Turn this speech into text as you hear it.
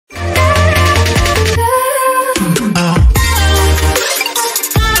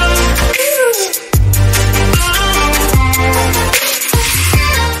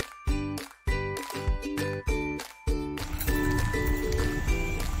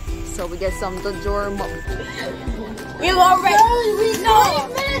So we get some Dojor. You already know.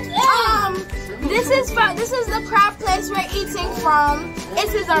 This is the crab place we're eating from.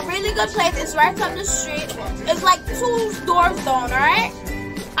 It is a really good place. It's right up the street. It's like 2 doors down, alright?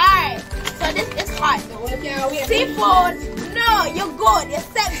 Alright. So this is hot. Seafood. No, you're good. You're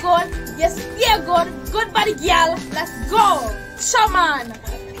set good. You're still good. Good body, girl. Let's go. Come on.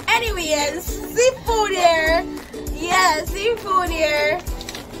 Anyways, seafood here. Yeah, seafood here.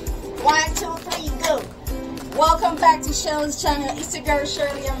 1, 2, 3, go. Welcome back to Shirley's channel. It's your girl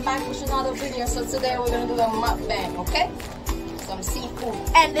Shirley. I'm back with another video. So today we're gonna do a mukbang, okay? Some seafood.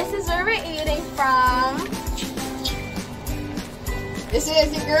 And this is where we're eating from. This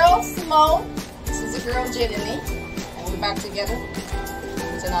is your girl Simone. This is your girl Shirley. And we're back together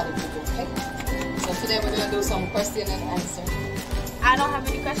with another video, okay? So today we're gonna do some question and answer. I don't have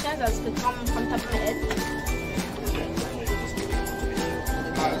any questions. I just could come from top of my head.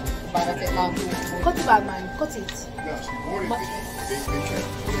 Cut it bad, man. Cut it.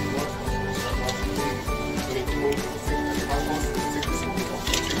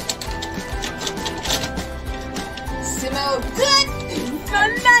 Smell good. Smell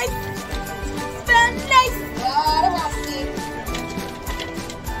nice. Smell nice.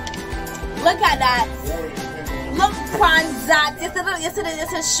 Look at that. Look, prawns that. Yesterday,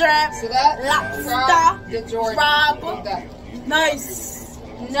 shrimp. See that? Lobster. Crab. Nice.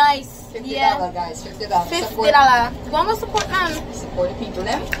 Nice. $50, yeah. guys. $50. $50. Go and support man. Support the people,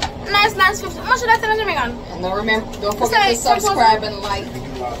 them. Nice, 50. How much should I tell them, Jamaican? And remember, don't forget to subscribe and like.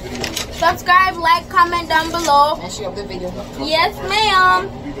 Subscribe, like, comment down below. And share up the video. Yes, ma'am.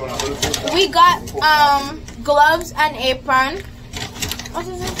 We got gloves and apron. What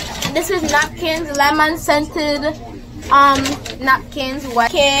is it? This is napkins, lemon scented napkins.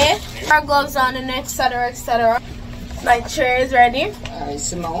 Okay, our gloves on and etc. etc. My chair is ready. Alright,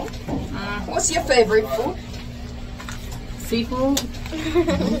 Simone. What's your favorite food? Seafood.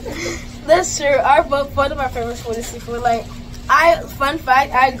 That's true. Both of our favorite food is seafood. Like, fun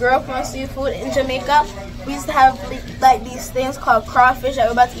fact, I grew up on seafood in Jamaica. We used to have like these things called crawfish that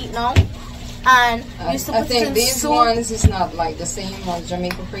we're about to eat now. And we used to put I think in these soup. ones is not like the same as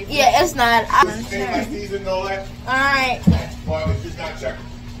Jamaican crayfish. Yeah, it's not. Alright.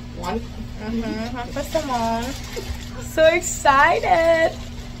 One. Put them on. So excited.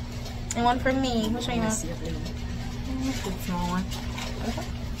 And one for me. Which one you want? The small one. Okay.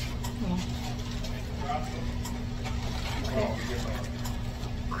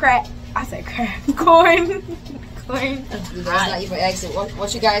 Crab. I said crab. Corn. Corn. You guys not even asking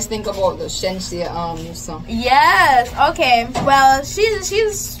what you guys think about the Shirley new song. Yes. Okay. Well,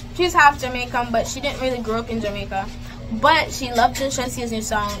 she's half Jamaican, but she didn't really grow up in Jamaica. But she loved the Shirley's new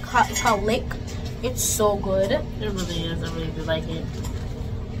song. It's called Lick. It's so good. It really is. I really do like it.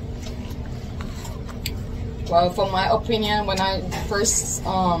 Well, from my opinion, when I first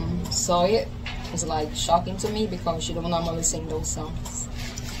saw it, it was like shocking to me because she don't normally sing those songs.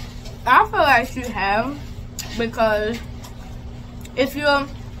 I feel like she have, because if you're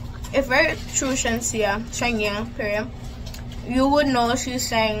a true Shengia, period, you would know she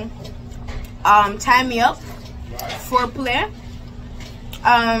sang Tie Me Up, Foreplay,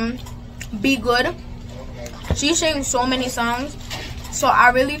 Be Good. She sang so many songs, so I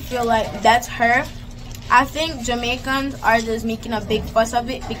really feel like that's her. I think Jamaicans are just making a big fuss of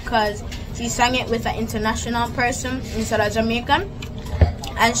it because she sang it with an international person instead of Jamaican,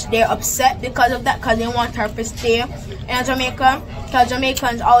 and they're upset because of that, because they want her to stay in Jamaica, because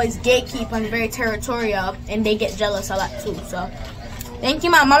Jamaicans always gatekeep and very territorial, and they get jealous a lot too. So thank you,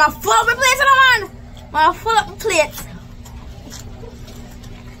 ma'am. Mama, full up the plate, man. Mama, full up the plate.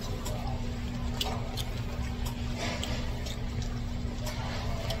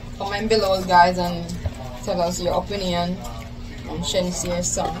 Comment below, guys, and tell us your opinion on Shirley's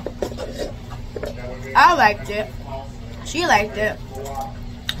song. I liked it. She liked it.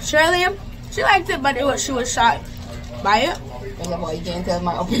 Shirley, she liked it, but she was shocked by it. Well, you can't tell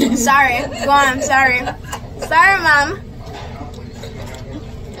my opinion. Sorry. Go on. Sorry. Sorry, mom.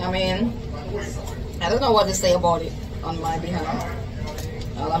 I mean, I don't know what to say about it on my behalf.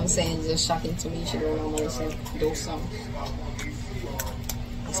 All I'm saying is just shocking to me. She don't normally sing those songs.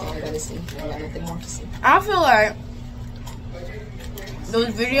 That's all I gotta say. I got nothing more to say. I feel like those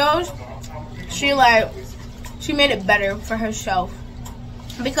videos, she made it better for herself,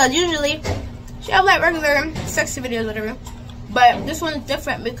 because usually she have like regular sexy videos, whatever, but this one's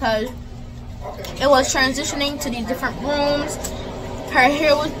different because it was transitioning to these different rooms. Her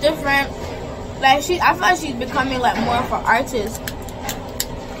hair was different. Like, I feel like she's becoming like more of an artist,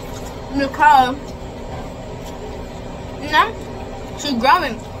 because she's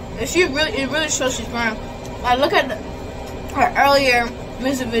growing. She really, it really shows she's growing. Like, look at her earlier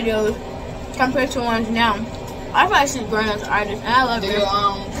music videos compared to ones now. I feel like she's growing as an artist, and I love Do her. you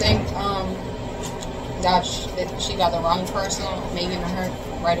think that she got the wrong person maybe in her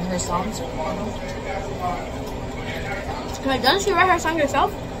writing her songs or what? Like, doesn't she write her songs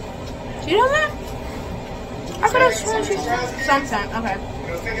herself? She doesn't? I could have sworn she sometimes. Okay.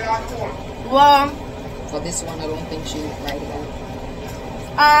 Well, For this one, I don't think she write it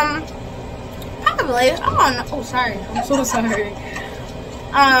probably. I don't know. Oh, sorry. I'm so sorry.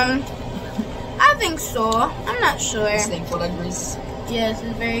 I think so. I'm not sure. This thing full of grease. Yes,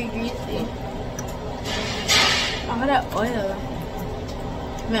 it's very greasy. Oh, that oil.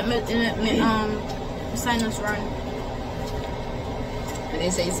 Sinus run. And they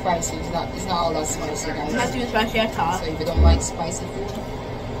say it's spicy. It's not all that spicy, guys. Not too spicy at all. So if you don't like spicy food,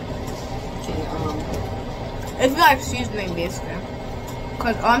 you can It's like seasoning basically.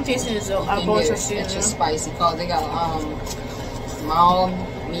 Cause all I'm tasting is a bunch of extra seasoning. spicy. Cause they got mild,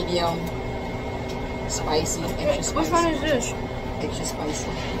 medium, spicy, extra spicy. Which one is this? Extra spicy.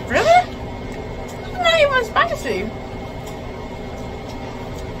 Really? It's not even spicy.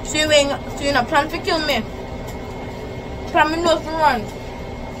 So you plan to kill me. Plan me nose to run.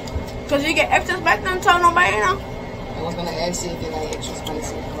 Cause you get extra spicy and tell nobody now. I was gonna ask you if you like extra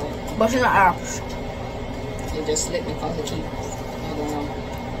spicy, But you're not asked. but you just slipped me because of cheese. I don't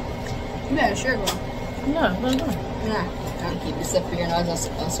know. Yeah, sure, bro. No, no, no. Yeah. And keep disappearing as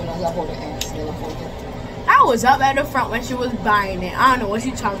soon as I hold the ass. Then I forget. I was up at the front when she was buying it. I don't know what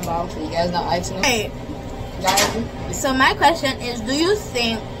she's talking about. So you guys not asking? Hey, Guys, so my question is, do you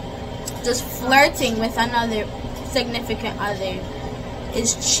think just flirting with another significant other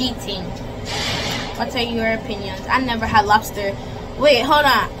is cheating? What are your opinions? I never had lobster. Wait, hold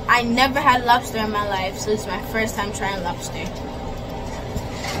on. I never had lobster in my life, so it's my first time trying lobster. is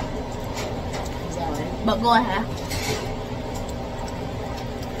that right? But go ahead.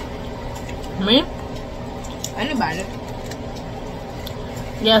 Me? Anybody?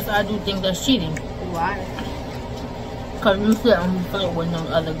 Yes, I do think that's cheating. Why? Because you sit and flirt with no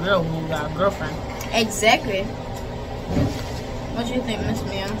other girl when you got a girlfriend. Exactly. What do you think, Miss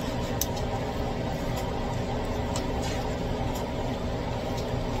Mia?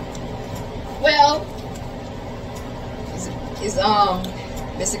 Well, it's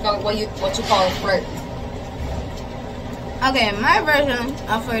basically what you call a flirt. Okay, my version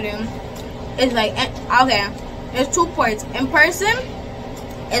of flirting is like, okay, there's 2 parts. In person,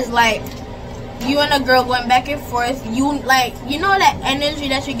 it's like you and a girl going back and forth. You like, you know that energy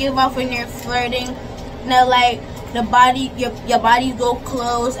that you give off when you're flirting. Now, like the body, your body go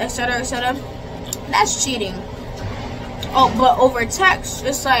close, etc., etc. That's cheating. Oh, but over text,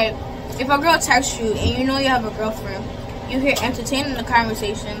 it's like if a girl texts you and you know you have a girlfriend, you hear entertaining the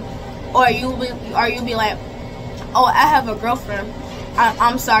conversation, or you'll be like, oh, I have a girlfriend.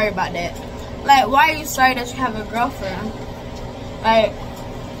 I'm sorry about that. Like, why are you sorry that you have a girlfriend? Like,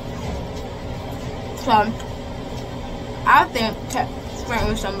 so I think flirting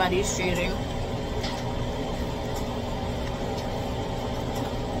with somebody is cheating.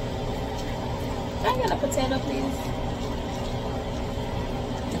 Can I get a potato, please?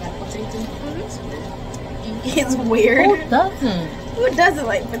 You like potato? It's weird. Who doesn't? Who doesn't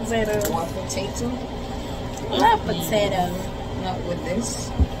like potatoes? You want potato? I love potatoes. Not with this.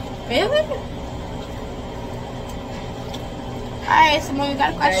 Really? Alright, Simone, you got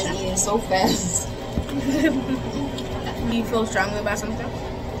a You guys question? eating so fast. Do you feel strongly about something?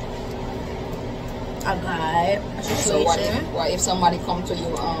 Okay. A So situation. what if somebody come to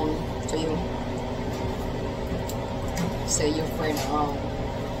you say your friend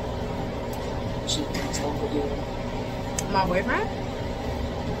cheating, so would you My boyfriend?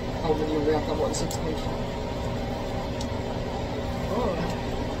 how would you react about the situation? Oh.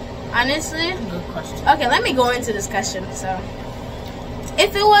 Honestly, Good question. okay, let me go into this question. So,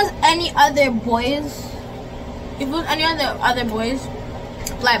 if it was any other boys,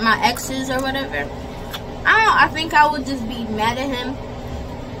 like my exes or whatever, I think I would just be mad at him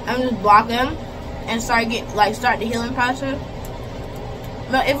and just block him and start the healing process.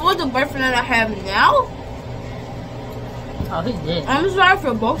 But if it was the boyfriend that I have now, Oh, he did. I'm sorry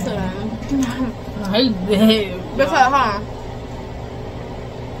for both of them. He did. Because,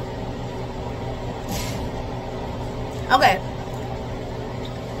 okay.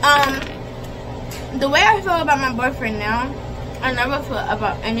 The way I feel about my boyfriend now, I never feel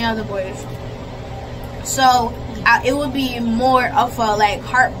about any other boys. So, it would be more of a, like,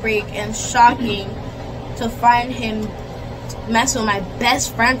 heartbreak and shocking to find him mess with my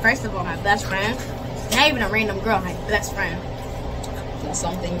best friend. First of all, my best friend. Not even a random girl, my best friend. That's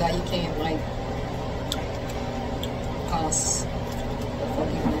something that you can't like ask for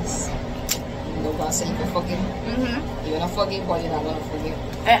forgiveness. Even though God said you can forgive, you're gonna forgive, but you're not gonna forgive.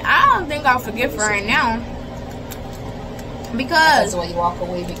 And I don't think I'll forgive her right now. Because that's why you walk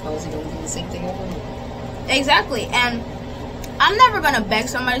away, because you don't do the same thing over again. Exactly. And I'm never gonna beg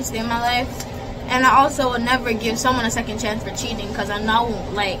somebody to stay in my life. And I also will never give someone a second chance for cheating, because I know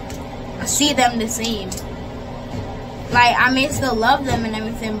like see them the same. Like, I may still love them and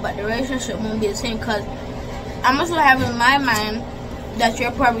everything, but the relationship won't be the same, because I'm also having in my mind that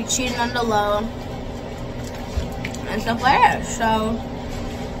you're probably cheating on the low and stuff like that. So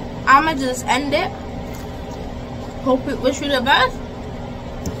I'ma just end it. Hope it, wish you the best,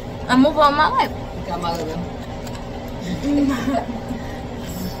 and move on with my life. Got my little.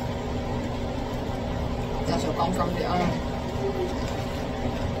 That shall come from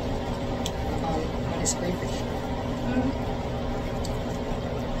the scrapers.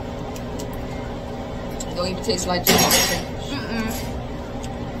 It don't even taste like chicken.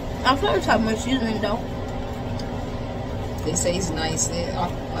 I'm sure it's have more seasoning though. They say it's nice. They are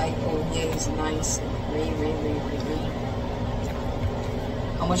like, oh yeah, it's nice. Really.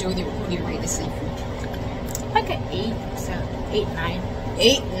 How much would you rate the seafood? Like an 8, 7, 8, 9.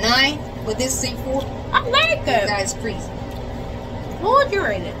 8, 9 with this seafood? I like it. That is crazy. What would you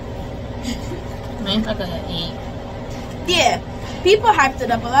rate it? Mine's like an 8. Yeah, people hyped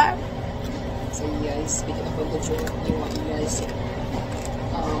it up a lot. So you guys, speaking of a good joke, you want you guys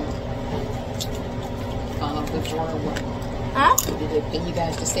found a good joke or what? Huh? Did they pay you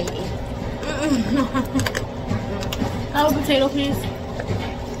guys to say 8? Have a potato, please.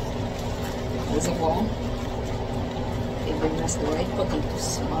 First of all, they bring us the right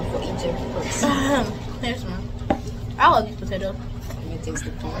potatoes. One for each every person. There's one. I love these potatoes. Let me taste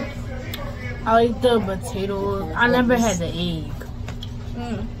the corn. I like the potatoes. I never had the egg.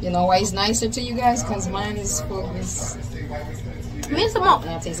 You know why it's nicer to you guys? Because mine is full of this. Me and Simone.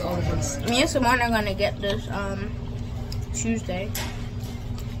 And I taste all of this. Me and Simone are gonna get this Tuesday.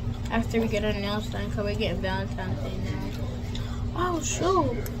 After we get our nails done, because we're getting Valentine's Day now. Oh,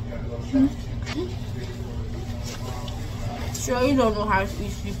 shoot. Sure, you don't know how to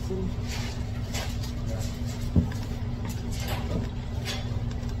eat seafood.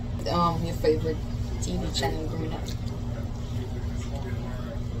 Your favorite TV channel growing up?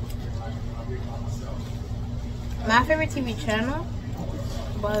 My favorite TV channel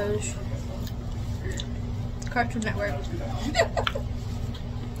was Cartoon Network.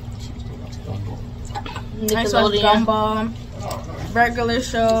 Next was Gumball, Regular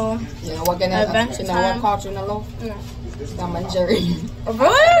Show. You know what gonna Adventure you know what Time. cartoon I love? Yeah. Tom and Jerry.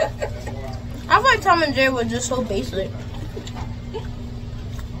 Really? I feel like Tom and Jerry was just so basic.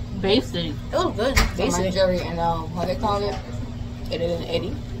 Basic. It was good. Tom and Basic. Jerry and what they call it? Eddie and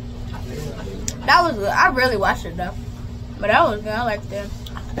Eddie. That was good. I really watched it though. But that was good. I liked it.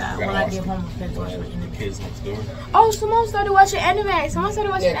 When I get home, I can watch it. The Kids Next Door. Oh, Simone started watching anime. Someone started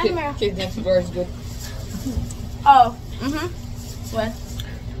watching Yeah, anime. Kids Next Door is good. Oh, What?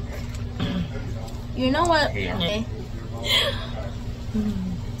 You know what? Yeah. Okay.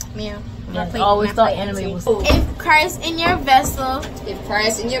 Yeah. I always thought anime was. If Christ in your vessel. If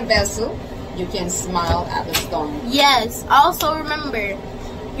Christ in your vessel, you can smile at the storm. Yes. Also remember,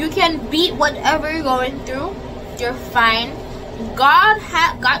 you can beat whatever you're going through. You're fine. God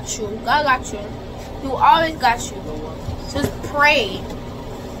got you. God got you. He always got you. Just pray.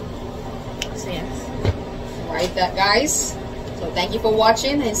 So yes. Right, that guys. So thank you for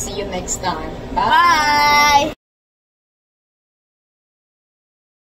watching and see you next time. Bye. Bye.